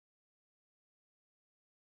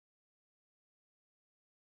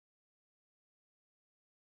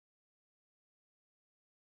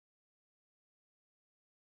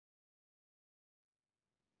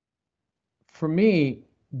for me,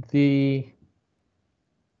 the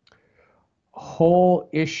whole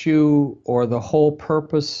issue or the whole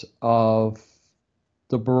purpose of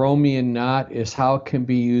the Borromean knot is how it can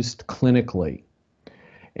be used clinically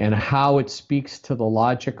and how it speaks to the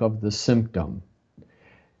logic of the symptom.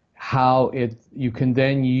 How you can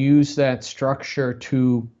then use that structure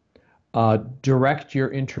to direct your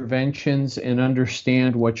interventions and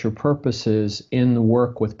understand what your purpose is in the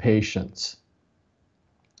work with patients.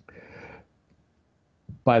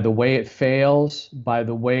 By the way it fails, by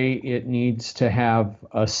the way it needs to have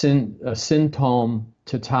a symptom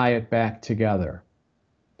to tie it back together.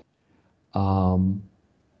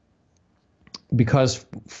 Because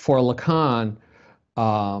for Lacan,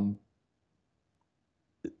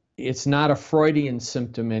 it's not a Freudian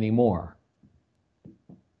symptom anymore.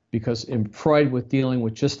 Because in Freud, with dealing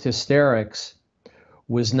with just hysterics,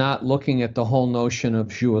 was not looking at the whole notion of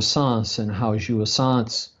jouissance and how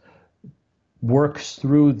jouissance works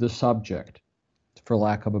through the subject, for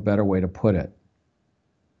lack of a better way to put it.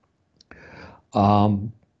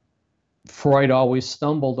 Freud always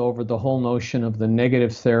stumbled over the whole notion of the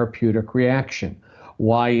negative therapeutic reaction.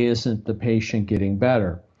 Why isn't the patient getting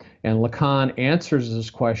better? And Lacan answers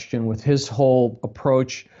this question with his whole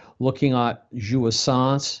approach, looking at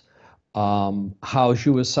jouissance, how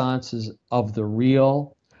jouissance is of the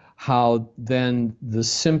real, how then the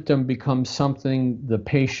symptom becomes something the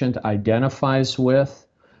patient identifies with,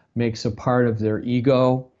 makes a part of their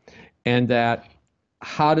ego, and that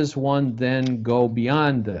how does one then go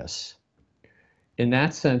beyond this? In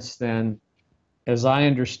that sense, then, as I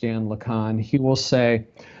understand Lacan, he will say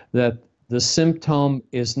that the symptom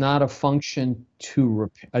is not a function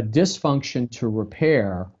to a dysfunction to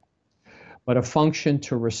repair, but a function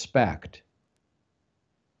to respect.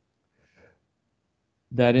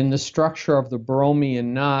 That in the structure of the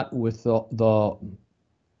Borromean knot with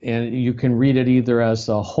and you can read it either as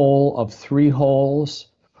a whole of three wholes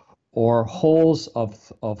or wholes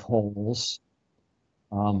of wholes,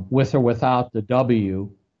 with or without the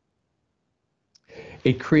W,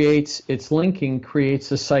 its linking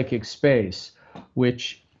creates a psychic space,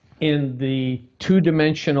 which in the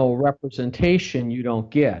two-dimensional representation you don't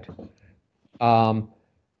get.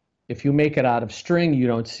 If you make it out of string, you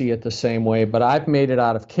don't see it the same way, but I've made it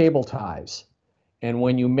out of cable ties. And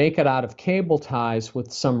when you make it out of cable ties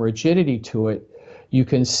with some rigidity to it, you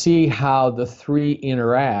can see how the three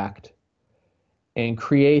interact and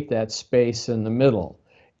create that space in the middle.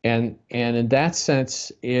 And in that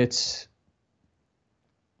sense, it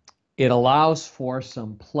allows for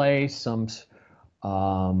some play, some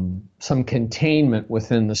containment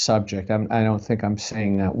within the subject. I don't think I'm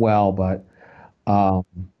saying that well, but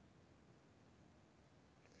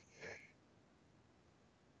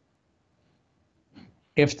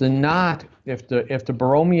if the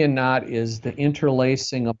Borromean knot is the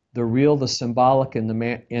interlacing of the real, the symbolic, and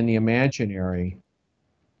the imaginary,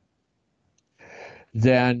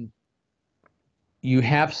 then you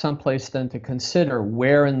have someplace then to consider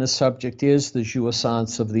where in the subject is the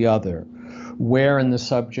jouissance of the other, where in the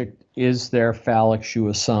subject is their phallic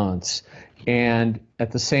jouissance, and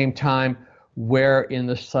at the same time, where in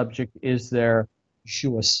the subject is their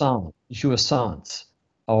jouissance,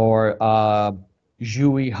 or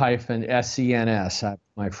jouis-sens.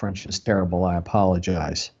 My French is terrible, I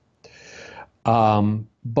apologize.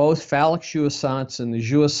 Both phallic jouissance and the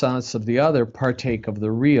jouissance of the other partake of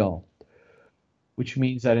the real, which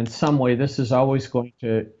means that in some way this is always going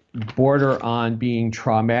to border on being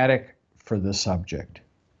traumatic for the subject.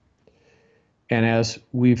 And as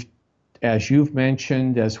you've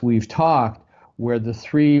mentioned, as we've talked, where the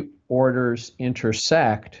three orders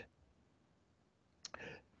intersect,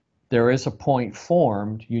 there is a point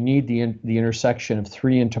formed. You need the intersection of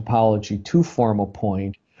three in topology to form a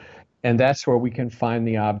point, and that's where we can find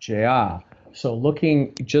the objet. So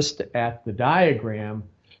looking just at the diagram,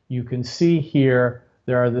 you can see here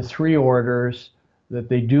there are the three orders that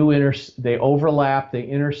they overlap, they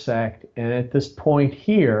intersect, and at this point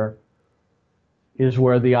here is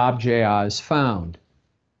where the objet is found.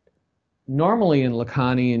 Normally in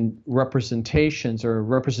Lacanian representations or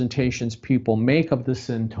representations people make of the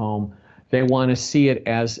symptom, they want to see it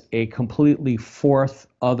as a completely fourth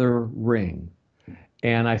other ring.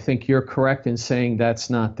 And I think you're correct in saying that's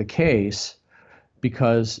not the case,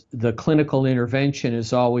 because the clinical intervention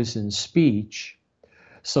is always in speech.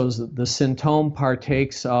 So the symptom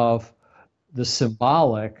partakes of the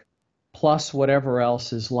symbolic plus whatever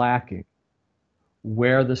else is lacking,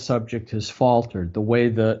 where the subject has faltered, the way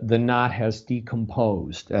the knot has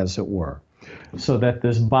decomposed, as it were. So that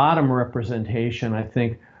this bottom representation, I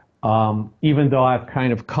think, even though I've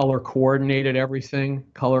kind of color coordinated everything,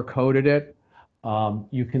 color coded it,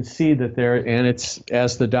 you can see that there, and it's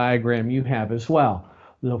as the diagram you have as well.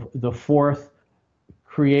 The fourth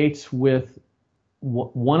creates with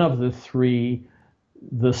one of the three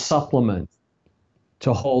the supplement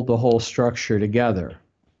to hold the whole structure together.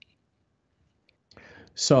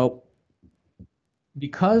 So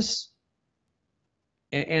because,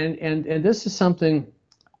 and this is something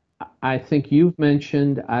I think you've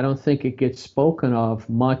mentioned, I don't think it gets spoken of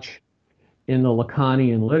much in the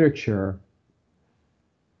Lacanian literature,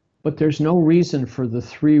 but there's no reason for the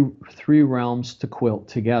three realms to quilt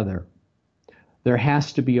together. There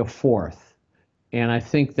has to be a fourth. And I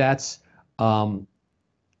think that's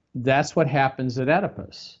what happens at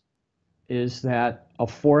Oedipus, is that a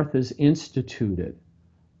fourth is instituted.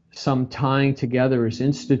 Some tying together is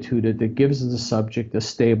instituted that gives the subject a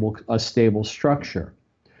stable structure.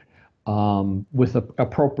 With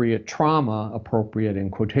appropriate trauma, appropriate in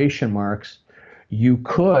quotation marks, you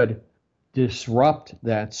could disrupt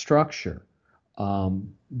that structure.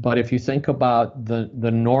 But if you think about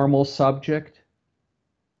the normal subject,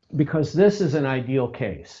 because this is an ideal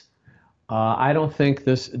case, I don't think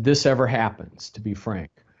this ever happens, to be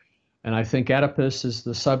frank. And I think Oedipus is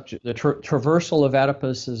the subject, the traversal of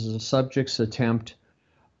Oedipus is the subject's attempt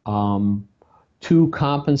to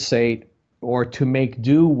compensate or to make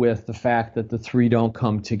do with the fact that the three don't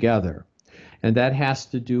come together. And that has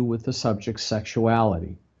to do with the subject's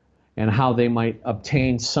sexuality and how they might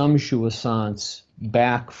obtain some jouissance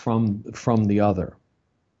back from the other.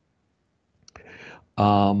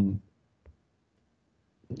 Now,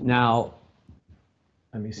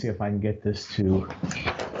 let me see if I can get this to...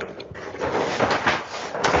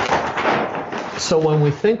 So when we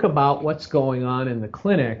think about what's going on in the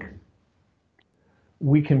clinic,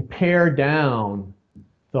 we can pare down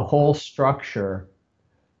the whole structure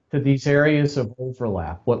to these areas of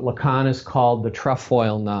overlap, what Lacan has called the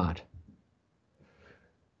trefoil knot.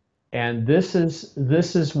 And this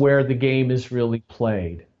is where the game is really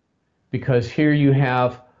played, because here you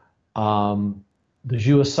have the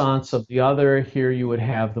jouissance of the other, here you would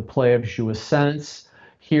have the play of jouissance,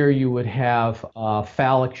 here you would have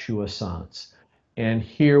phallic jouissance. And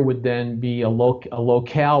here would then be a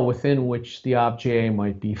locale within which the objet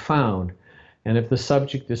might be found. And if the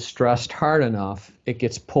subject is stressed hard enough, it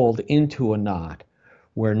gets pulled into a knot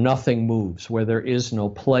where nothing moves, where there is no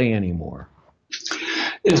play anymore.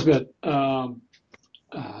 Yes,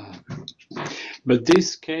 but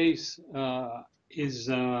this case is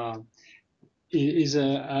an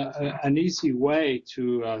easy way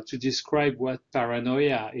to describe what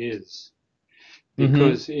paranoia is.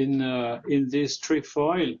 Because in this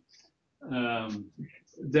trefoil,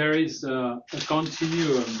 there is a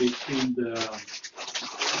continuum between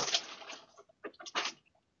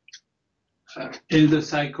in the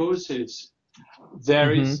psychosis,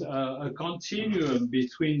 there is a continuum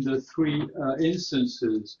between the three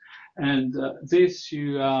instances, and this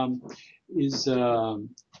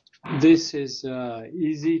is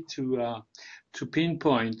easy to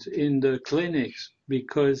pinpoint in the clinics,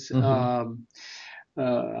 because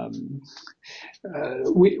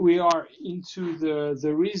we are into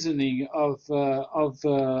the reasoning of the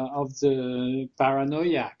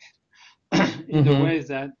paranoiac in the way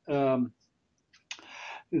that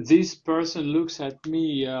this person looks at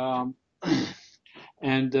me and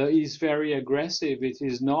is very aggressive. It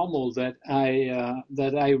is normal that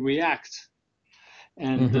I react,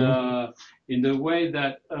 and in the way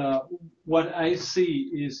that what I see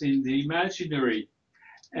is in the imaginary,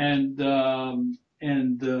 and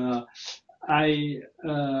I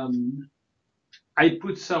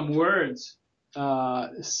put some words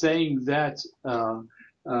saying that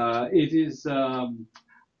it is.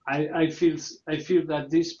 I feel that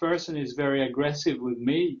this person is very aggressive with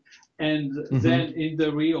me, and then in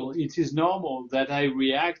the real, it is normal that I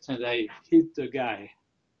react and I hit the guy.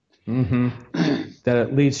 That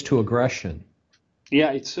it leads to aggression.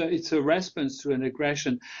 Yeah, it's a response to an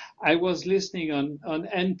aggression. I was listening on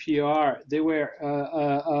NPR. There were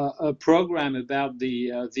a program about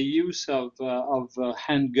the use of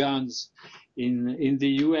handguns in the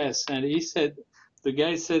U.S. and the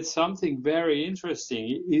guy said something very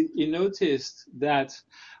interesting. He noticed that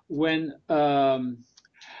when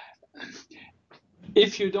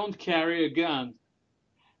if you don't carry a gun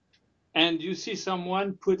and you see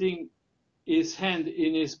someone putting his hand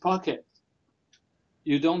in his pocket,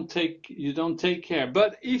 you don't take care.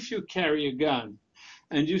 But if you carry a gun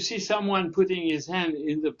and you see someone putting his hand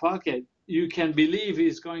in the pocket, you can believe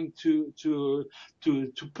he's going to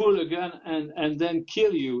pull a gun and then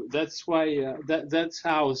kill you. That's why that's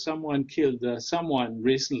how someone killed someone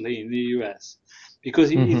recently in the U.S. because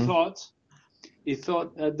he thought he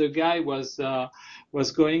thought that the guy was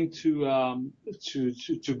going to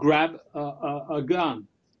grab a gun,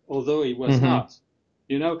 although he was not.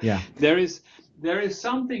 You know, Yeah. there is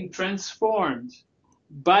something transformed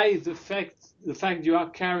by the fact you are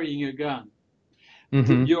carrying a gun.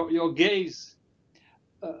 Your gaze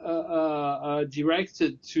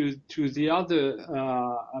directed to the other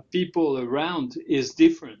people around is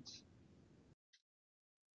different.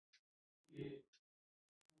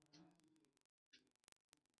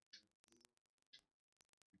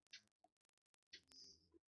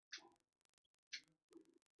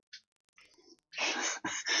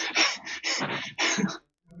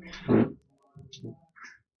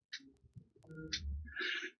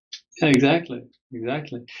 Exactly.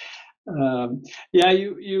 Yeah,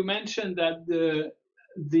 you mentioned that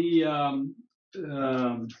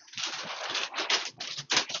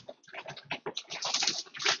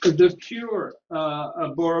the pure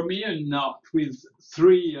Borromean knot with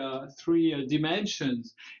three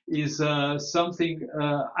dimensions is something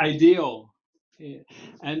ideal,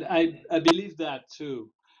 and I believe that too,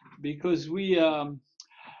 because we always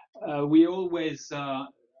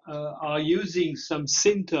are using some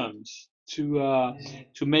symptoms to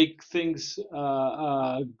make things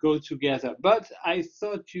go together. But I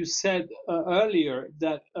thought you said earlier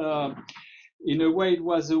that in a way it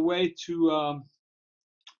was a way to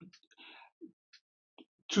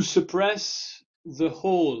suppress the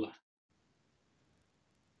whole.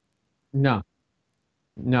 No,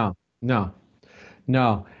 no, no,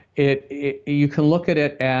 no. You can look at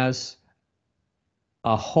it as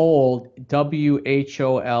a whole,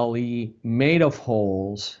 WHOLE, made of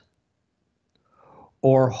holes,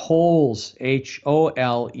 or holes,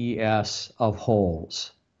 HOLES, of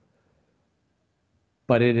holes.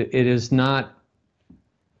 But it is not.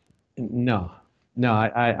 No,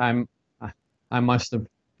 no. I must have.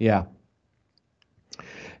 Yeah,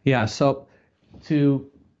 yeah. So to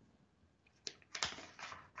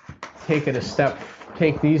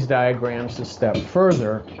take these diagrams a step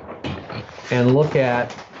further and look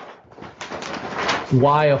at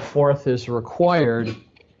why a fourth is required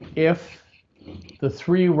if the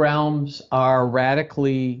three realms are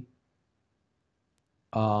radically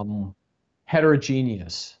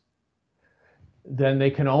heterogeneous. Then they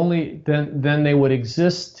can only then they would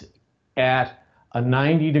exist at a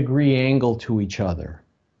 90-degree angle to each other,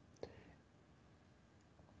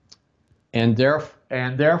 and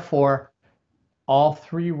therefore all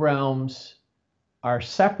three realms are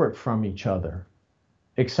separate from each other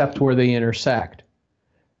except where they intersect.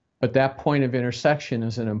 But that point of intersection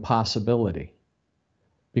is an impossibility,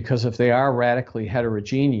 because if they are radically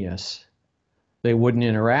heterogeneous, they wouldn't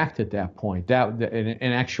interact at that point.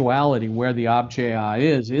 In actuality, where the objet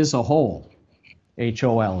is a hole,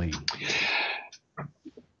 HOLE.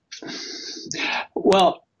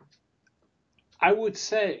 Well, I would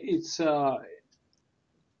say it's I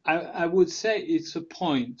would say it's a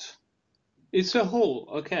point. It's a hole,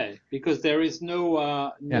 okay, because there is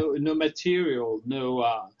no material,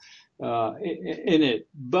 in it.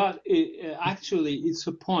 But actually, it's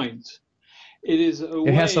a point. It is a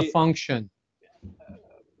way. It has a function.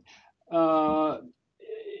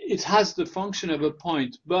 It has the function of a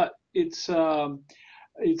point, but it's a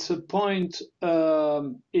point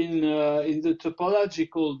in the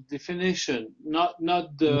topological definition, not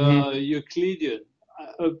the Euclidean.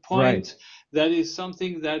 A point that is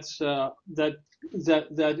something that's that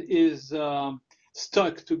is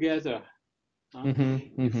stuck together.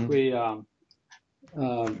 If we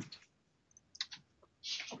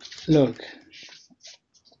look.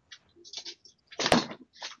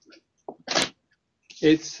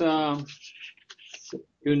 It's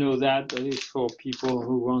you know that is for people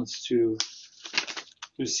who wants to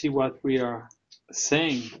see what we are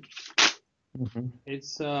saying.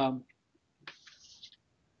 It's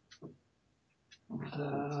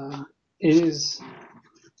it is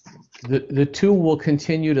the two will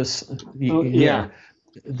continue to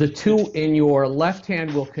the two in your left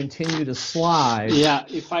hand will continue to slide. Yeah,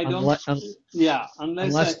 if I don't.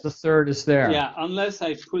 Unless the third is there. Yeah, unless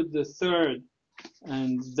I put the third,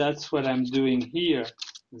 and that's what I'm doing here.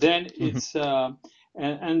 Then it's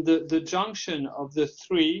and the junction of the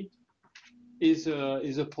three is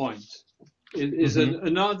a point. It is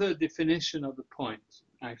another definition of the point,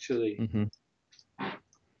 actually.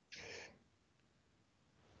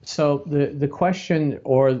 So the question,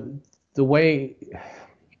 or the way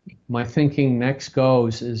my thinking next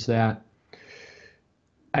goes, is that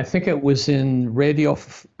I think it was in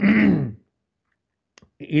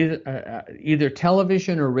either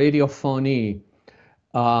television or radiophonie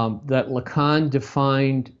that Lacan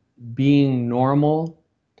defined being normal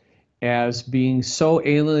as being so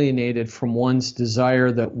alienated from one's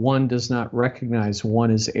desire that one does not recognize one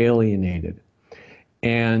is alienated.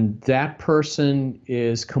 And that person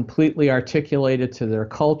is completely articulated to their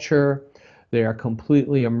culture. They are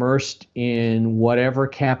completely immersed in whatever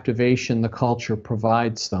captivation the culture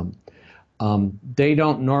provides them. They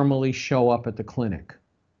don't normally show up at the clinic.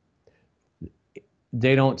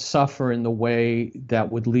 They don't suffer in the way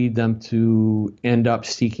that would lead them to end up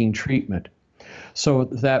seeking treatment. So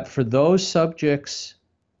that for those subjects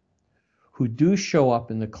who do show up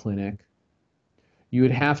in the clinic, you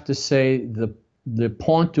would have to say the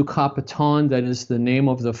Pont du Capitan, that is the name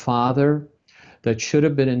of the father, that should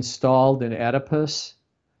have been installed in Oedipus,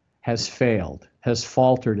 has failed, has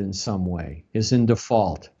faltered in some way, is in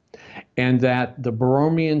default, and that the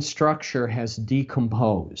Borromean structure has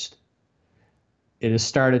decomposed. It has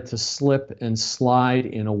started to slip and slide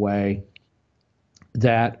in a way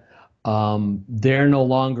that they're no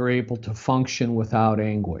longer able to function without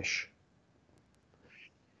anguish.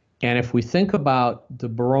 And if we think about the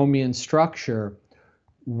Borromean structure,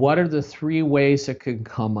 what are the three ways it can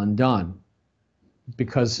come undone?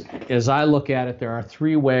 Because as I look at it, there are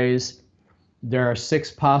three ways. There are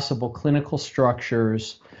 6 possible clinical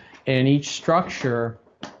structures, and each structure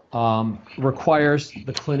requires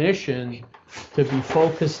the clinician to be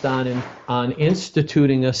focused on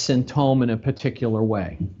instituting a symptom in a particular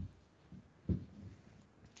way.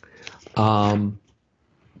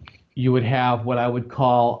 You would have what I would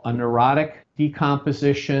call a neurotic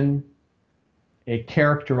decomposition, a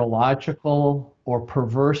characterological or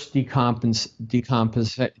perverse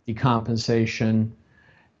decompensation,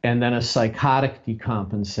 and then a psychotic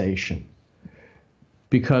decompensation.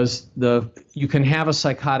 Because you can have a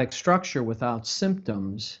psychotic structure without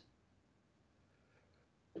symptoms.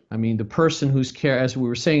 I mean, the person as we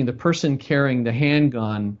were saying, the person carrying the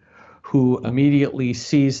handgun who immediately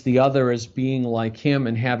sees the other as being like him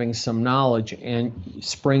and having some knowledge and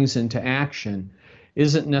springs into action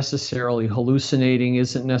isn't necessarily hallucinating,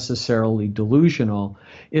 isn't necessarily delusional,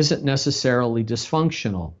 isn't necessarily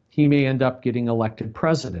dysfunctional. He may end up getting elected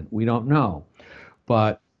president. We don't know.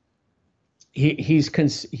 But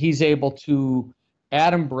he's able to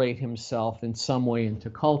adumbrate himself in some way into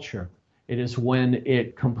culture. It is when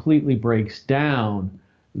it completely breaks down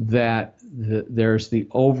that there's the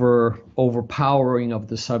overpowering of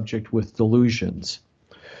the subject with delusions.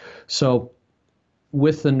 So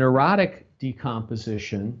with the neurotic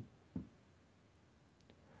decomposition,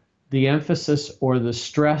 the emphasis or the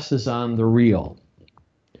stress is on the real.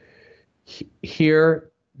 Here,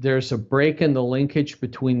 there's a break in the linkage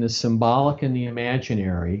between the symbolic and the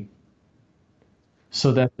imaginary,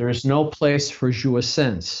 so that there's no place for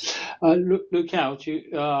jouissance. Look out!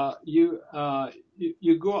 You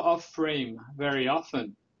go off frame very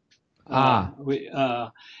often. Yeah,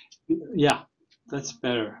 that's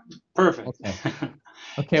better. Perfect.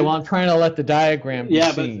 Okay. Well, I'm trying to let the diagram be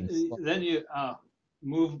seen. But then you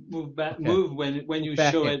move back, move when you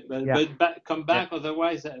show it, but come back.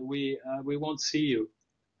 Otherwise, we won't see you.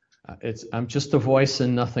 I'm just a voice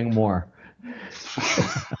and nothing more.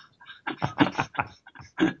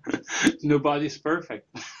 Nobody's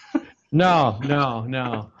perfect. No.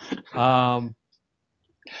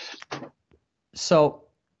 So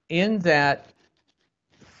in that,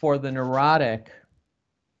 for the neurotic,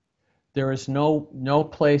 there is no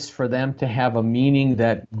place for them to have a meaning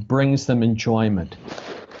that brings them enjoyment.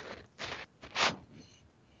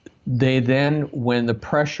 They then, when the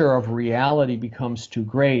pressure of reality becomes too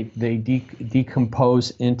great, they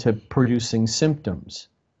decompose into producing symptoms.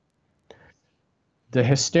 The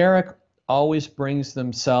hysteric always brings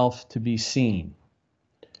themselves to be seen,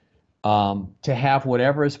 to have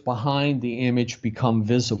whatever is behind the image become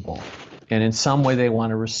visible. And in some way they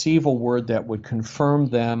want to receive a word that would confirm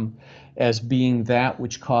them as being that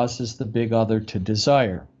which causes the big other to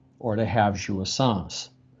desire or to have jouissance.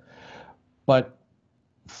 But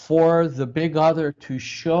for the big other to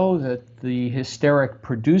show that the hysteric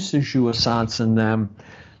produces jouissance in them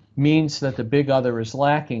means that the big other is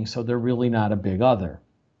lacking, so they're really not a big other.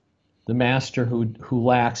 The master who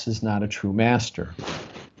lacks is not a true master.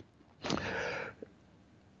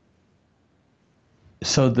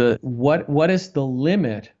 So what is the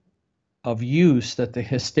limit of use that the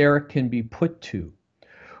hysteric can be put to?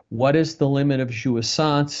 What is the limit of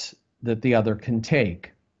jouissance that the other can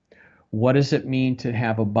take? What does it mean to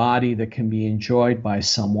have a body that can be enjoyed by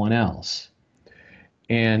someone else?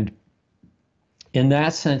 And in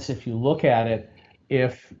that sense, if you look at it,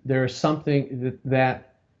 if there's something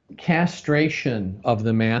that castration of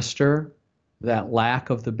the master, that lack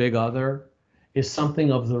of the big other, is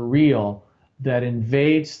something of the real that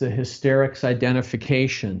invades the hysteric's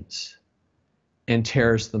identifications and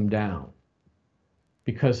tears them down,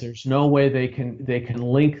 because there's no way they can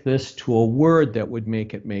link this to a word that would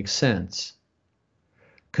make it make sense.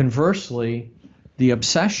 Conversely, the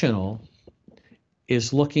obsessional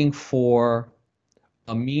is looking for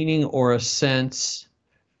a meaning or a sense,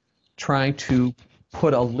 trying to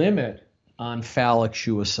put a limit on phallic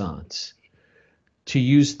jouissance, to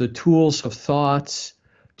use the tools of thoughts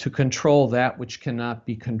to control that which cannot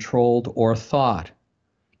be controlled or thought.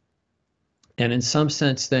 And in some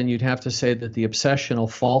sense, then you'd have to say that the obsessional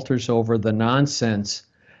falters over the nonsense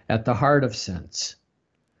at the heart of sense.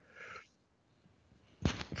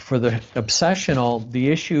 For the obsessional, the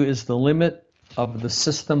issue is the limit of the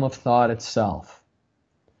system of thought itself.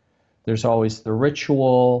 There's always the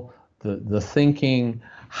ritual, the thinking,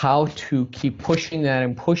 how to keep pushing that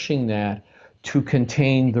and pushing that to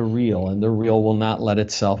contain the real, and the real will not let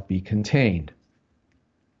itself be contained.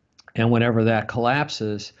 And whenever that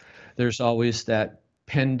collapses, there's always that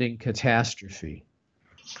pending catastrophe.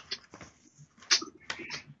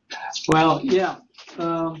 Well, yeah.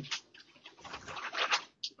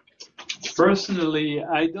 Personally,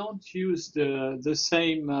 I don't use the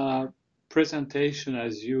same presentation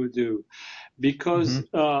as you do, because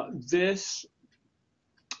this,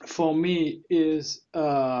 for me, is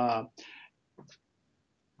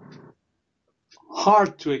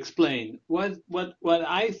hard to explain. What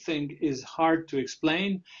I think is hard to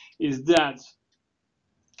explain is that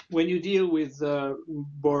when you deal with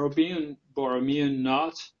Borromean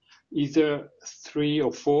knot, either 3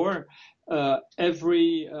 or 4,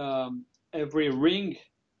 every ring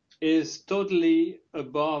is totally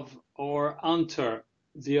above or under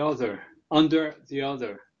the other.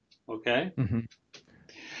 Okay.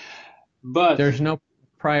 But there's no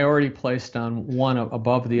priority placed on one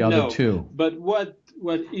above the other two. But what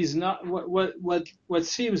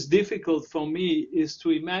seems difficult for me is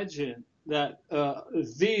to imagine that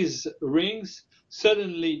these rings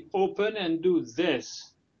suddenly open and do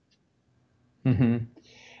this.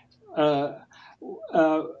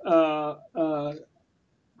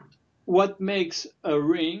 What makes a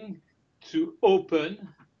ring to open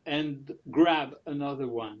and grab another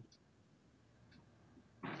one?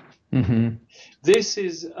 This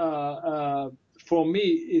is, for me,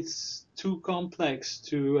 it's too complex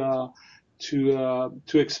to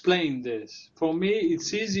explain this. For me,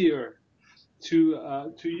 it's easier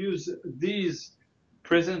to use these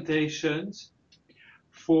presentations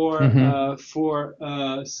for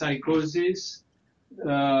psychosis,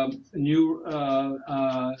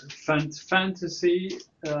 fantasy,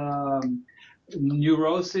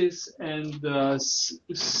 neurosis, and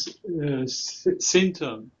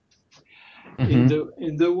symptom.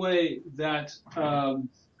 In the way that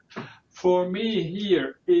for me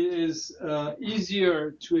here it is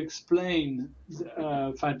easier to explain,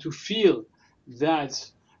 to feel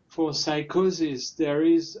that for psychosis there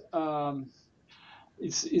is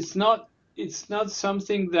it's not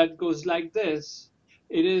something that goes like this.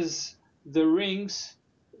 It is the rings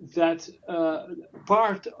that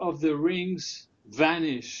part of the rings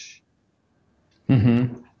vanish.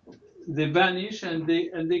 They vanish and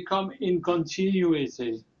they come in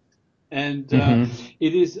continuity, and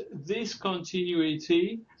it is this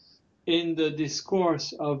continuity in the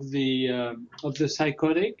discourse of the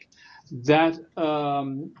psychotic that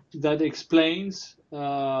explains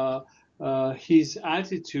his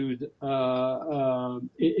attitude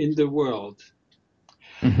in the world.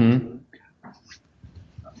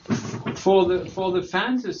 For the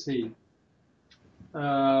fantasy,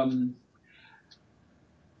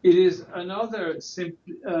 it is another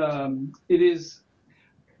it is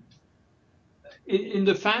in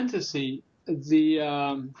the fantasy,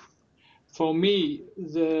 for me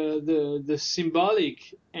the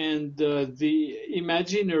symbolic and the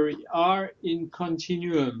imaginary are in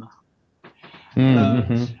continuum.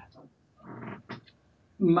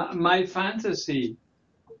 My fantasy,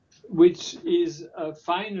 which is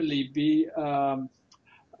finally be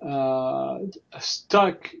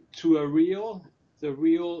stuck to a real, the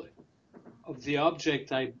real of the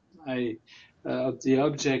object of the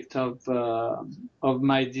object of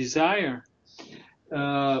my desire,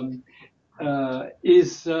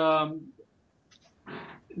 is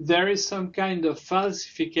there is some kind of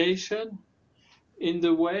falsification in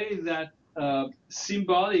the way that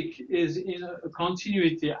symbolic is in a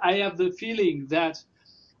continuity. I have the feeling that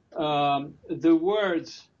the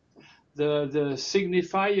words, the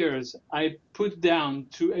signifiers I put down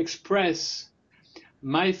to express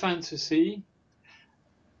my fantasy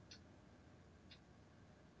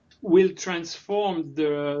will transform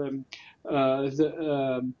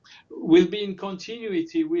will be in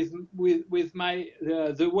continuity with my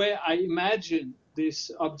the way I imagine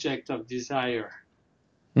this object of desire.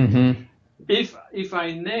 Mm-hmm. If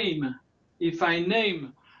I name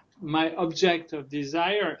my object of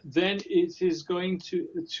desire, then it is going to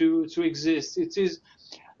exist. It is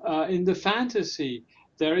in the fantasy.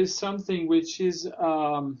 There is something which is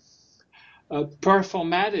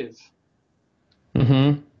performative.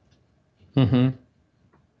 Mm-hmm. Mm-hmm.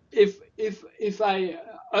 If I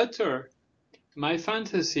utter my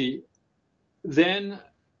fantasy, then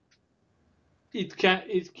it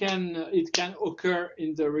can occur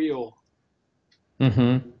in the real.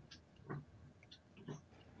 Mm-hmm.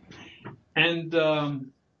 And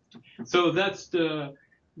so that's the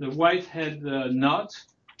Whitehead knot.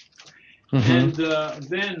 Mm-hmm. And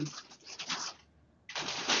then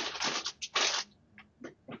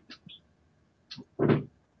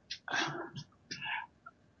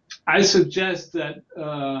I suggest that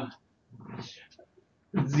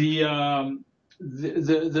the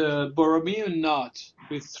Borromean knot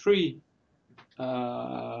with 3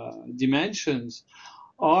 dimensions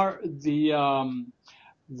are the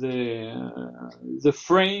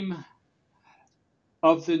frame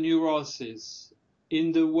of the neurosis,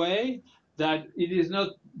 in the way that it is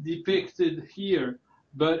not depicted here,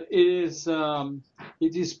 but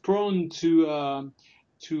it is prone to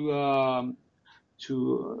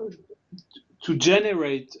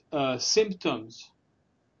generate symptoms.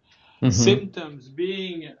 Mm-hmm. Symptoms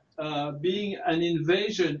being an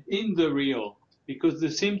invasion in the real, because the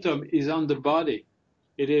symptom is on the body.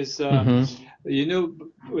 It is,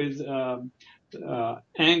 with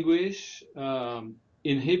anguish,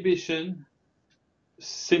 inhibition,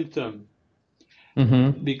 symptom.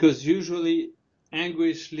 Mm-hmm. Because usually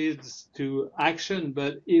anguish leads to action,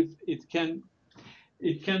 but if it can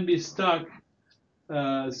be stuck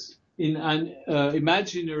in an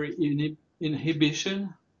imaginary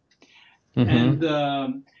inhibition,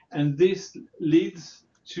 Mm-hmm. and this leads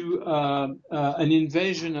to an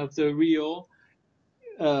invasion of the real,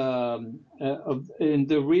 in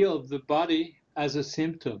the real of the body as a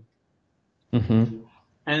symptom. Mm-hmm.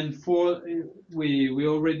 And we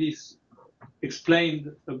already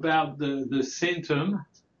explained about the symptom.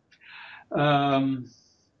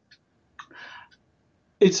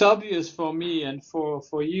 It's obvious for me and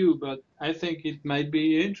for you, but I think it might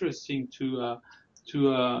be interesting to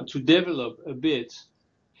develop a bit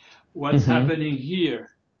what's happening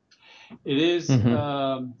here. It is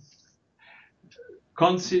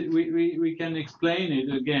we can explain it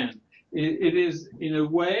again. It is in a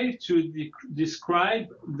way to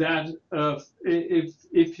describe that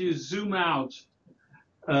if you zoom out,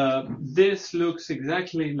 this looks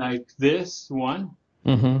exactly like this one.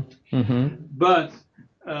 Mm-hmm. Mm-hmm. But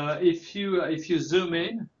if you zoom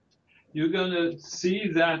in, you're gonna see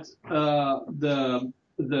that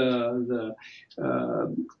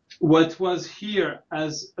what was here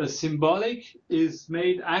as a symbolic is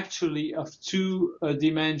made actually of 2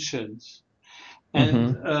 dimensions,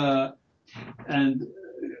 and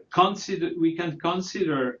we can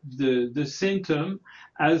consider the symptom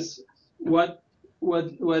as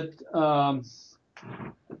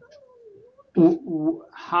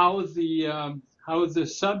how the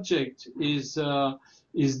subject is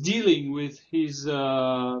dealing with his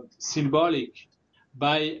symbolic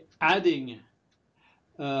by adding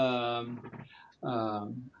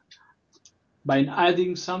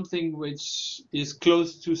something which is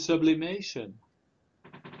close to sublimation.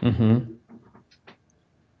 Mm-hmm.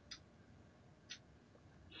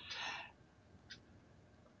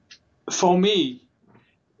 For me,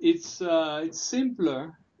 it's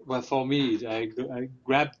simpler. Well, for me, I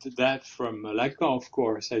grabbed that from Lacan, of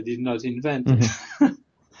course. I did not invent it.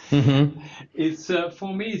 Mm-hmm. It's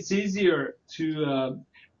for me, it's easier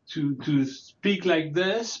to speak like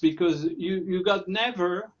this, because you got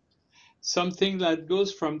never something that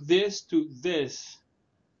goes from this to this.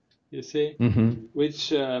 You see,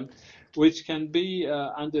 which can be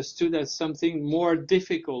understood as something more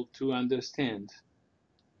difficult to understand.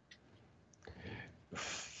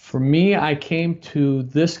 For me, I came to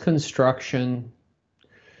this construction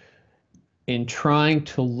in trying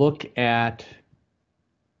to look at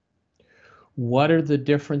what are the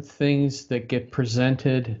different things that get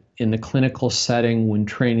presented in the clinical setting when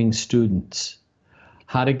training students,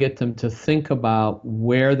 how to get them to think about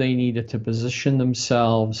where they needed to position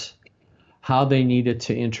themselves, how they needed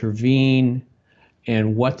to intervene,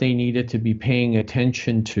 and what they needed to be paying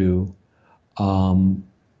attention to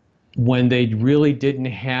when they really didn't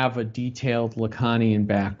have a detailed Lacanian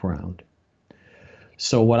background.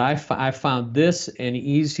 So what I found this an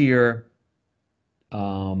easier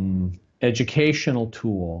educational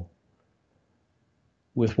tool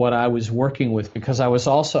with what I was working with, because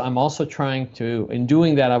I'm also trying to, in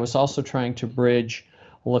doing that, I was also trying to bridge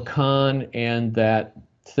Lacan and that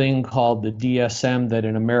thing called the DSM that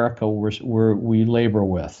in America we labor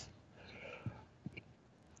with.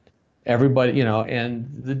 Everybody, you know,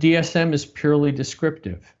 and the DSM is purely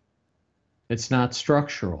descriptive. It's not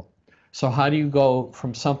structural. So how do you go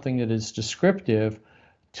from something that is descriptive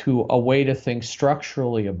to a way to think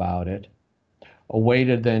structurally about it, a way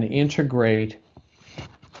to then integrate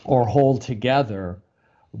or hold together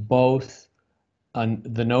both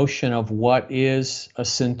the notion of what is a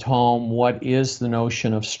symptom, what is the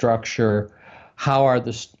notion of structure, how are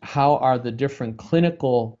the different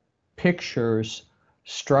clinical pictures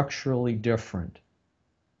structurally different.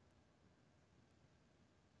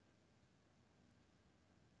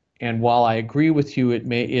 And while I agree with you,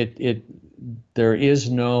 there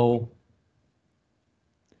is no,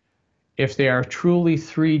 if they are truly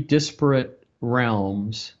three disparate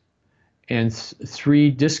realms and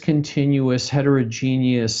three discontinuous,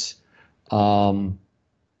 heterogeneous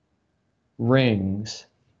rings,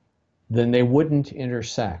 then they wouldn't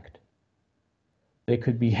intersect. They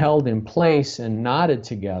could be held in place and knotted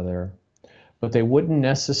together, but they wouldn't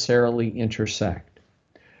necessarily intersect.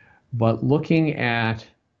 But looking at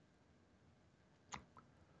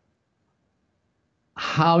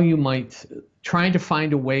how you might, trying to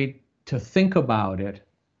find a way to think about it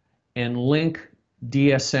and link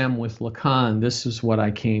DSM with Lacan, this is what I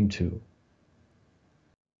came to.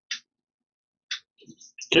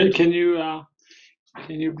 Can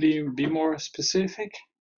you be more specific?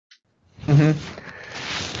 Mm-hmm.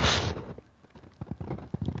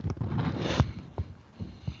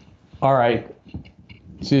 All right.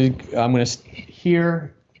 So I'm going to,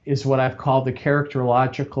 here is what I've called the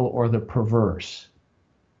characterological or the perverse.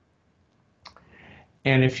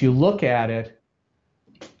 And if you look at it,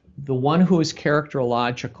 the one who is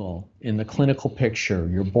characterological in the clinical picture,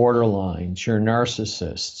 your borderlines, your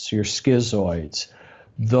narcissists, your schizoids,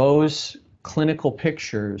 those clinical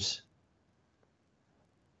pictures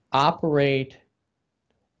operate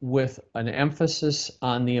with an emphasis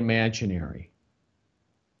on the imaginary.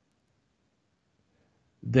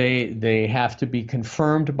 They have to be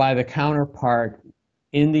confirmed by the counterpart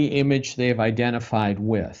in the image they've identified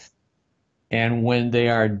with. And when they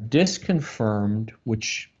are disconfirmed,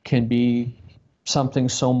 which can be something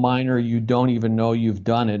so minor you don't even know you've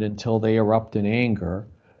done it until they erupt in anger,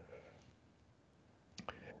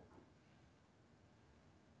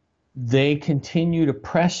 they continue to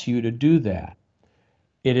press you to do that.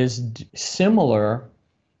 It is similar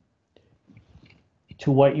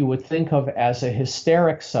to what you would think of as a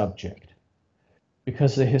hysteric subject,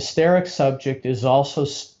 because the hysteric subject is also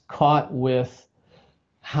caught with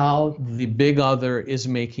how the big other is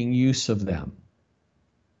making use of them.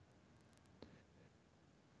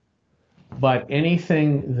 But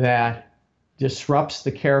anything that disrupts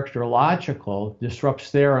the characterological,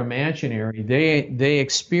 disrupts their imaginary, they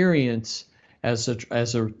experience as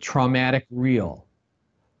a traumatic real.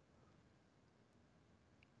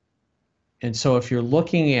 And so if you're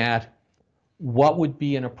looking at what would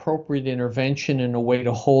be an appropriate intervention in a way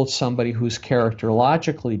to hold somebody who's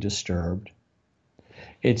characterologically disturbed,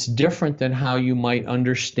 it's different than how you might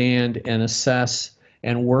understand and assess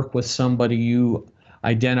and work with somebody you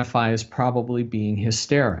identify as probably being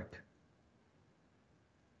hysteric.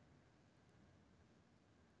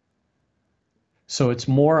 So it's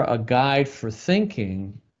more a guide for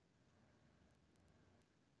thinking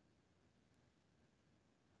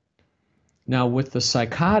now with the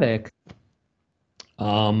psychotic.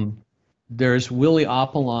 There's Willie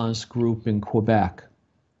Apollon's group in Quebec,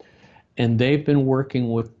 and they've been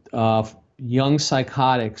working with young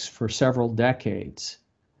psychotics for several decades.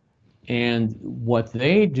 And what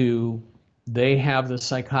they do, they have the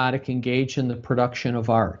psychotic engage in the production of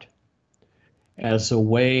art as a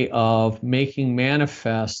way of making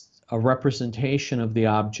manifest a representation of the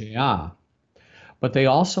objet. But they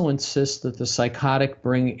also insist that the psychotic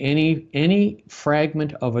bring any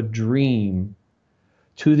fragment of a dream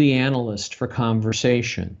to the analyst for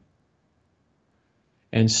conversation.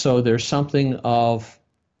 And so there's something of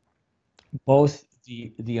both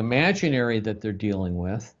the imaginary that they're dealing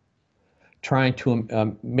with, trying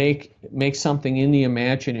to make something in the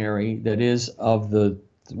imaginary that is of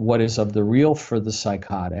what is of the real for the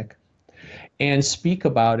psychotic, and speak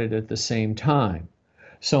about it at the same time.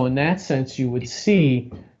 So in that sense, you would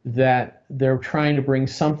see that they're trying to bring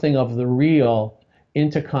something of the real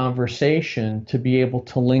into conversation to be able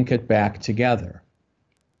to link it back together.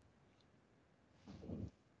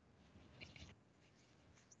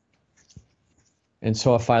 And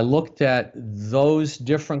so if I looked at those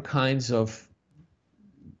different kinds of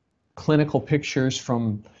clinical pictures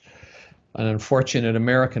from an unfortunate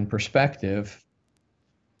American perspective,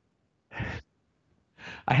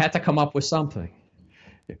 I had to come up with something.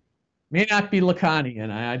 It may not be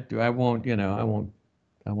Lacanian. I won't,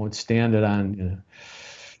 I won't stand it on,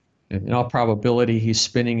 in all probability, he's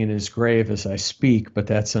spinning in his grave as I speak, but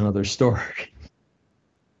that's another story.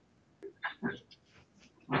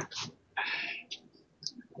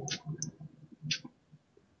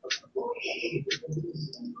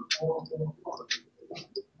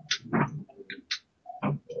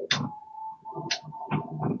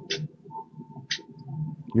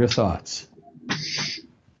 Your thoughts?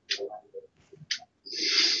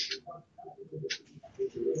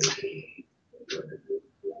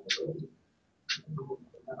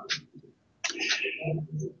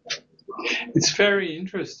 It's very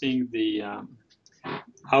interesting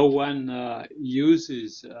how one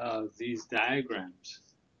uses these diagrams.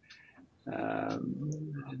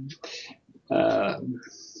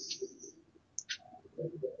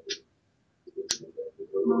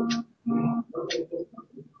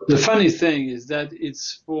 The funny thing is that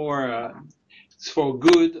it's for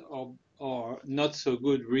good or not so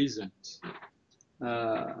good reasons.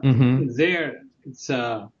 There, it's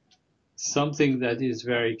something that is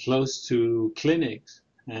very close to clinics,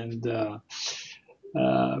 and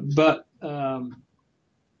but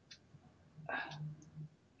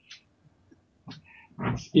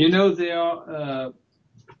there are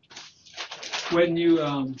when you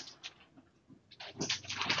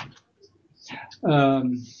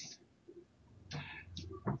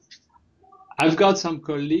I've got some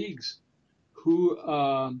colleagues who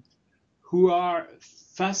are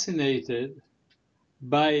fascinated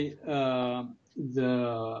by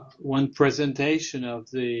the one presentation of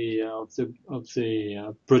the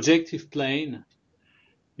projective plane,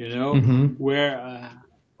 where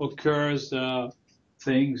occurs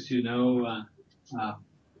things, I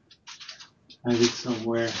have it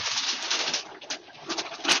somewhere.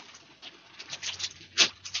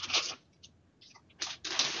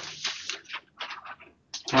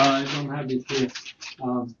 Well, I don't have it here.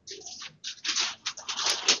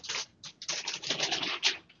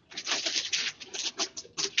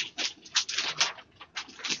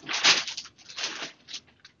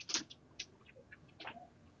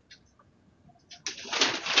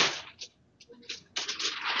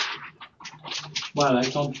 Well, I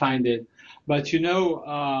can't find it. But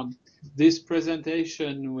this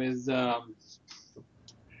presentation with, I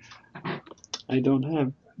don't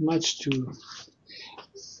have much to,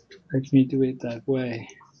 let me do it that way.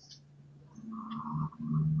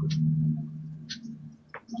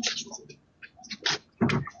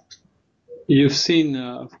 You've seen,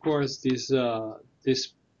 of course, this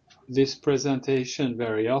presentation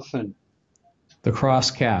very often. The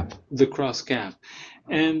cross cap. The cross cap.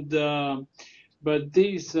 And but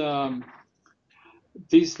this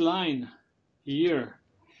line here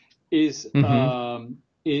is an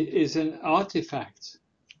artifact.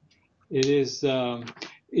 It is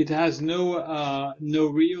it has no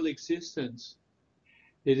real existence.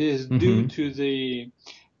 It is due to the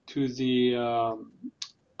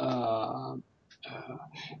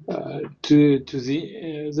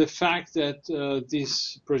fact that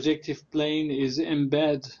this projective plane is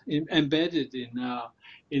embedded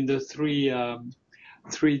in the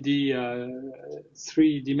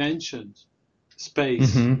three dimensions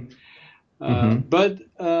space. But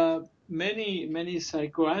many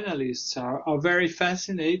psychoanalysts are very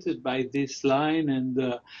fascinated by this line,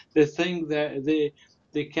 and they think that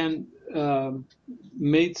they can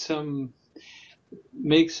make some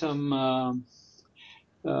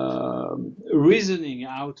reasoning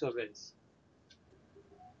out of it.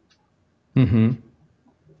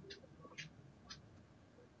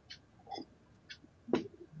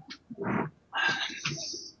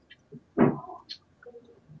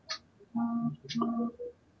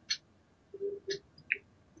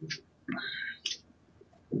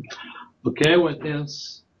 Okay, what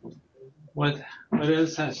else? What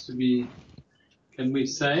else has to be? Can we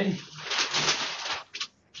say?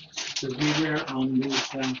 Because we were on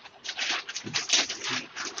this.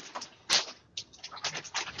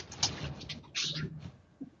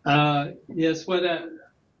 Yes.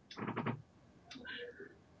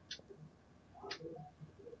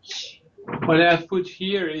 What I've put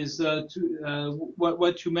here is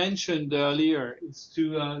what you mentioned earlier is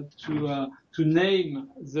to name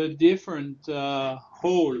the different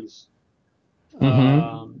holes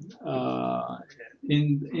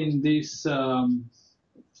in this.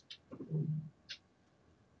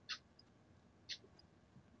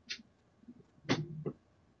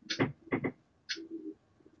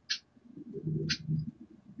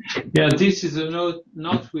 Yeah, this is a note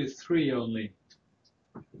not with 3 only.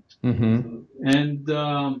 Mm-hmm. And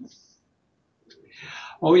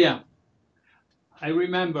oh yeah, I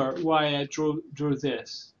remember why I drew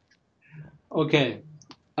this. Okay.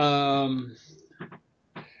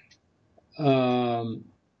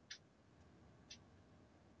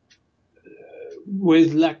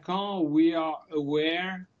 With Lacan, we are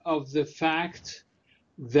aware of the fact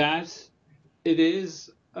that it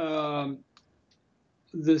is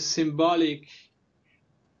the symbolic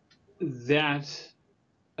that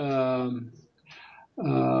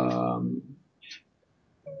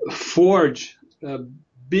forge,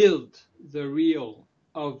 build the real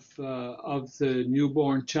of the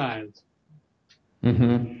newborn child.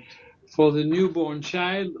 Mm-hmm. For the newborn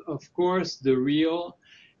child, of course, the real,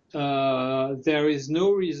 there is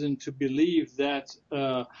no reason to believe that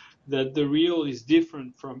that the real is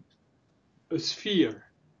different from a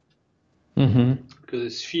sphere. Mm-hmm. Because a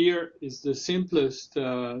sphere is the simplest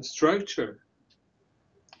structure.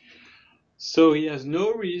 So he has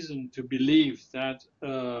no reason to believe that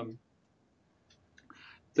the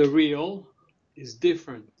real is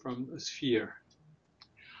different from a sphere.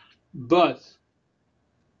 But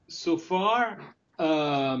so far,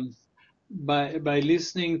 by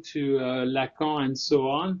listening to Lacan and so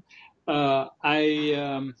on,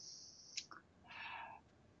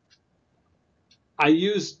 I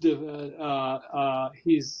used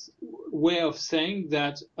his way of saying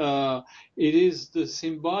that it is the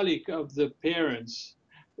symbolic of the parents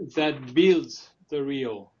that builds the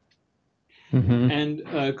real. Mm-hmm. And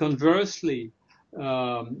conversely,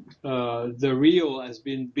 the real has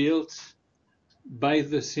been built by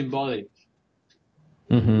the symbolic.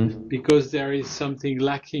 Mm-hmm. Because there is something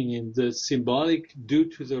lacking in the symbolic due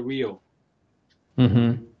to the real.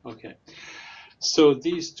 Mm-hmm. Okay. So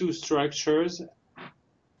these two structures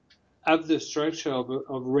have the structure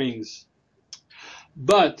of rings.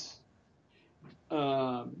 But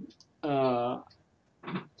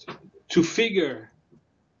to figure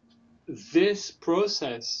this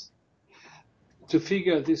process,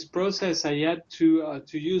 I had to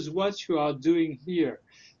use what you are doing here.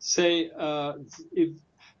 Say, if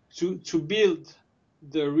to build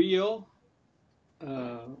the real,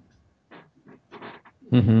 to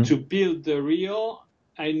build the real,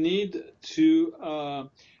 I need to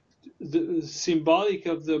the symbolic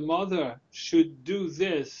of the mother should do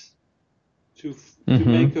this to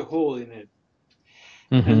make a hole in it.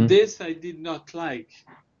 And this I did not like.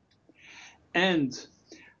 And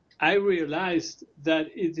I realized that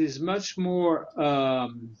it is much more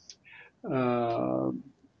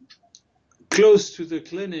close to the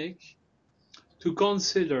clinic to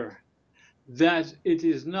consider that it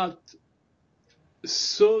is not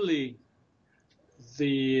solely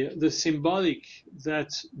the symbolic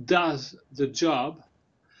that does the job,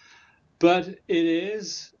 but it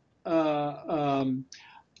is the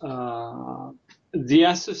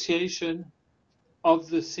association of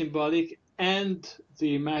the symbolic and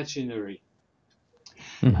the imaginary.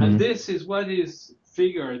 And this is what is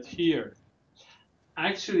figured here.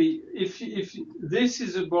 Actually, if this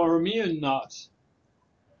is a Borromean knot,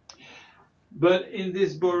 but in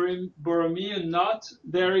this Borromean knot,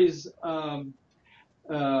 there is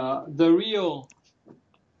the real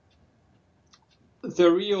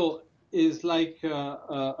is like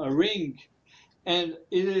a ring, and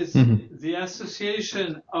it is the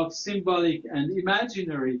association of symbolic and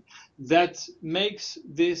imaginary that makes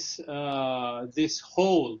this this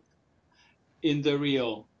whole in the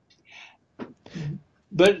real.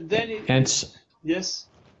 But then yes.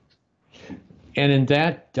 And in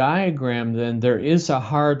that diagram, then there is a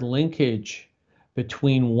hard linkage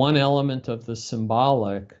between one element of the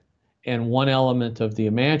symbolic and one element of the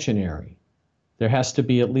imaginary. There has to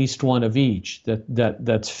be at least one of each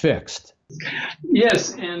that's fixed.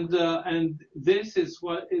 Yes, and this is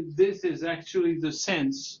actually the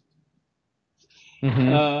sense.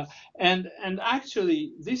 And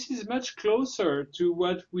actually, this is much closer to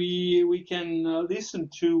what we can listen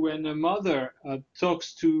to when a mother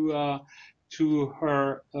talks to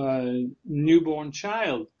her newborn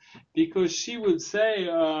child, because she would say,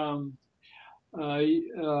 you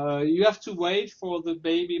have to wait for the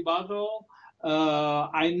baby bottle.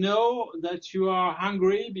 I know that you are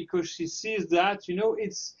hungry, because she sees that,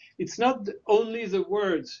 it's not only the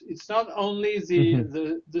words, it's not only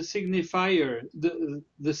the signifier, the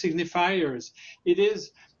signifiers. It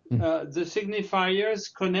is the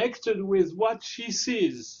signifiers connected with what she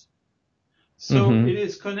sees. So it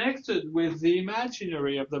is connected with the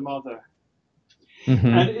imaginary of the mother.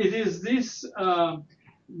 And it is this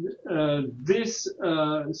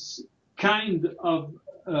kind of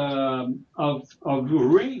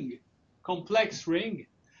ring, complex ring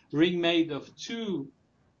made of two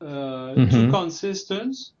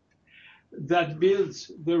consistents that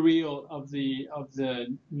builds the real of the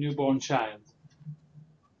newborn child.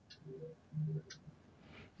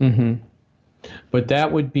 But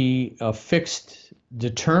that would be a fixed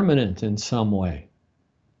determinant in some way.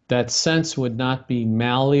 That sense would not be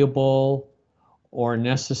malleable or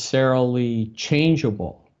necessarily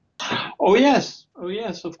changeable. Oh yes,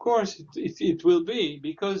 of course it will be,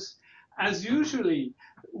 because as usually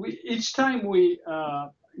each time we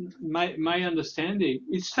my understanding,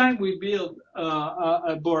 each time we build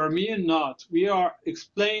a Borromean knot, we are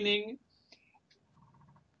explaining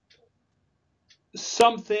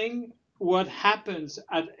something, what happens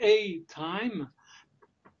at a time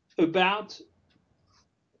about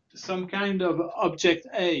some kind of object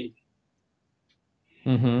A.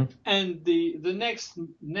 And the next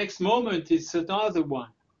moment is another one.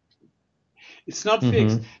 It's not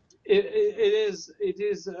fixed. It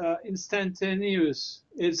is instantaneous.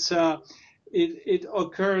 It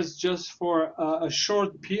occurs just for a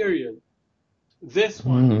short period. This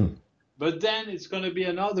one, but then it's going to be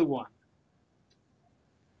another one.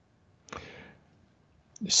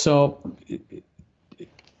 So,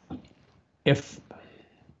 if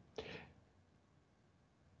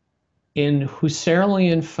in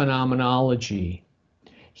Husserlian phenomenology,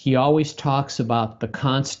 he always talks about the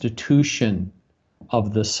constitution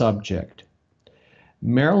of the subject.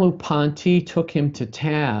 Merleau-Ponty took him to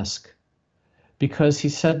task because he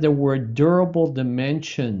said there were durable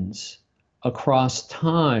dimensions across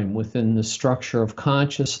time within the structure of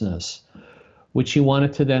consciousness, which he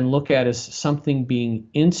wanted to then look at as something being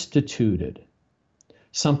instituted,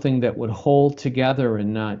 something that would hold together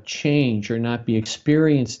and not change or not be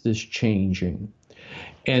experienced as changing.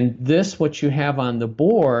 And this, what you have on the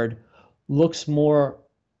board, looks more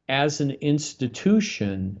as an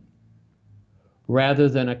institution rather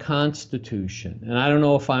than a constitution. And I don't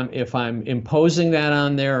know if I'm imposing that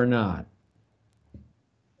on there or not.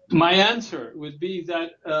 My answer would be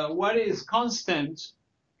that what is constant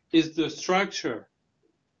is the structure.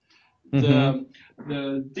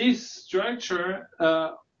 This structure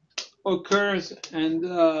occurs and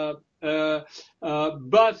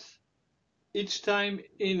but each time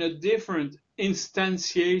in a different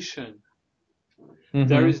instantiation.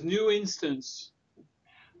 There is new instance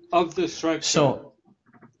of the structure.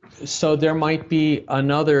 So there might be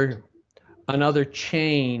another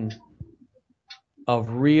chain of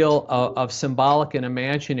real, of symbolic and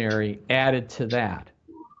imaginary added to that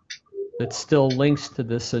still links to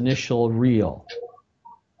this initial real.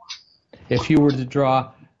 If you were to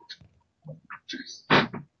draw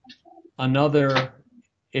another,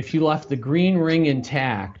 if you left the green ring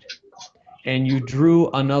intact and you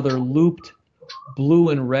drew another looped blue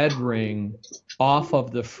and red ring off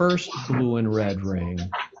of the first blue and red ring,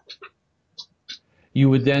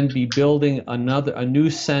 you would then be building a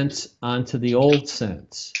new sense onto the old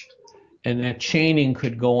sense. And that chaining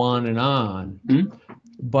could go on and on.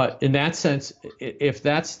 But in that sense, if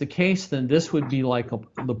that's the case, then this would be like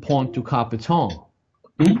the point du capiton,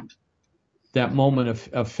 that moment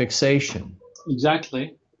of fixation.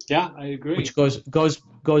 Exactly. Yeah, I agree. Which goes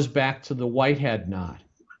back to the Whitehead knot.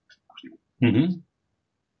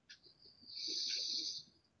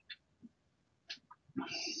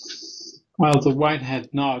 Well, the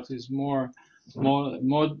Whitehead knot is more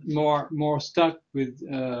stuck with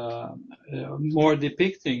more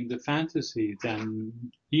depicting the fantasy than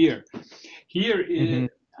here. Here,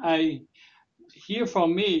 here for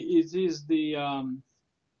me, it is the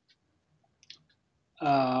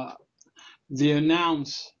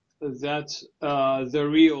announce that the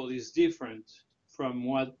real is different from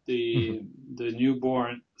what the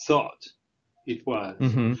newborn thought it was,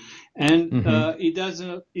 and he does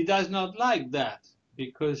not like that,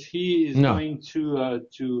 because he is going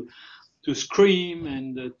to scream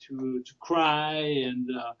and to cry and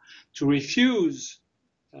to refuse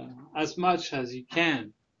as much as he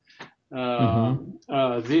can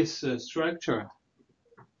this structure.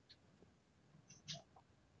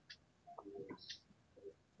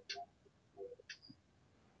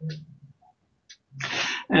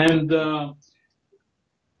 And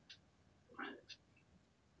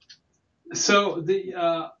so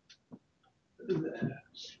the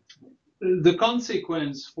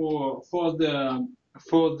consequence for the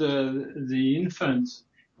infant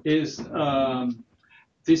is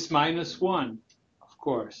this -1. Of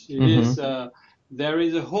course, it is. There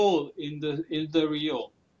is a hole in the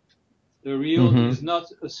real. The real is not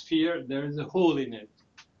a sphere. There is a hole in it.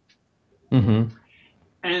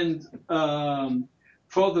 And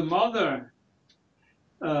for the mother,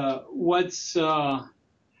 what's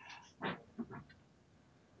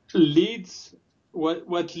leads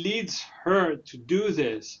what leads her to do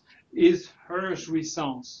this is her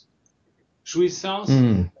jouissance. Jouissance,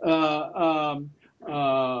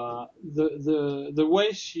 the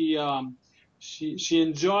way she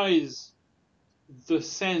enjoys the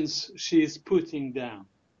sense she is putting down.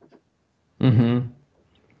 Mm-hmm.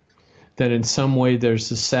 That in some way there's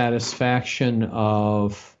the satisfaction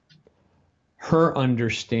of her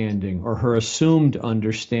understanding or her assumed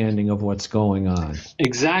understanding of what's going on.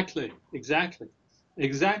 Exactly.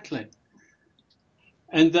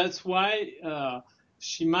 And that's why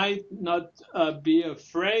she might not be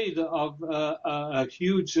afraid of a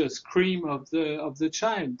huge scream of the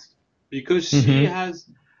child, because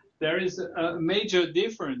there is a major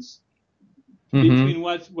difference between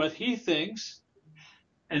what he thinks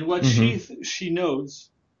and what she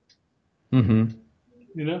knows. You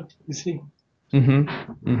know, you see.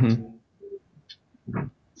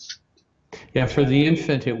 Yeah, for the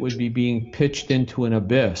infant, it would be being pitched into an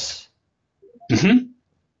abyss.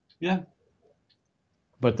 Yeah.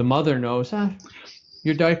 But the mother knows,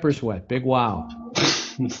 your diaper's wet. Big wow.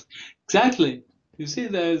 Exactly. You see,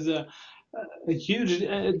 there's a huge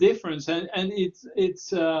difference, and it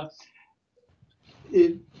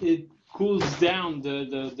cools down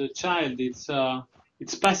the child.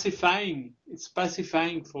 It's pacifying. It's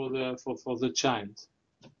pacifying for the child.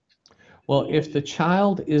 Well, if the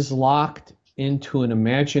child is locked into an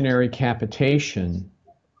imaginary capitation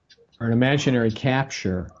or an imaginary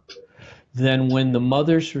capture, then when the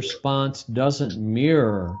mother's response doesn't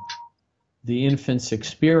mirror the infant's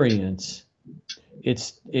experience,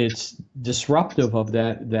 it's disruptive of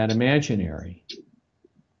that imaginary.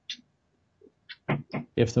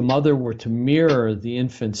 If the mother were to mirror the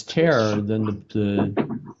infant's terror, then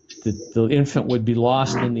the infant would be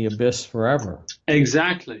lost in the abyss forever.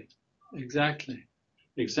 Exactly.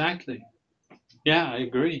 Yeah, I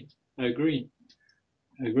agree.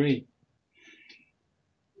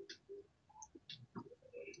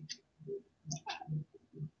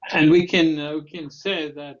 And we can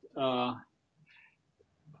say that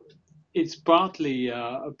it's partly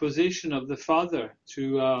a position of the father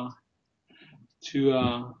to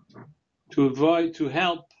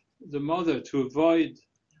help the mother to avoid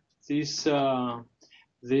this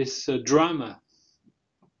drama.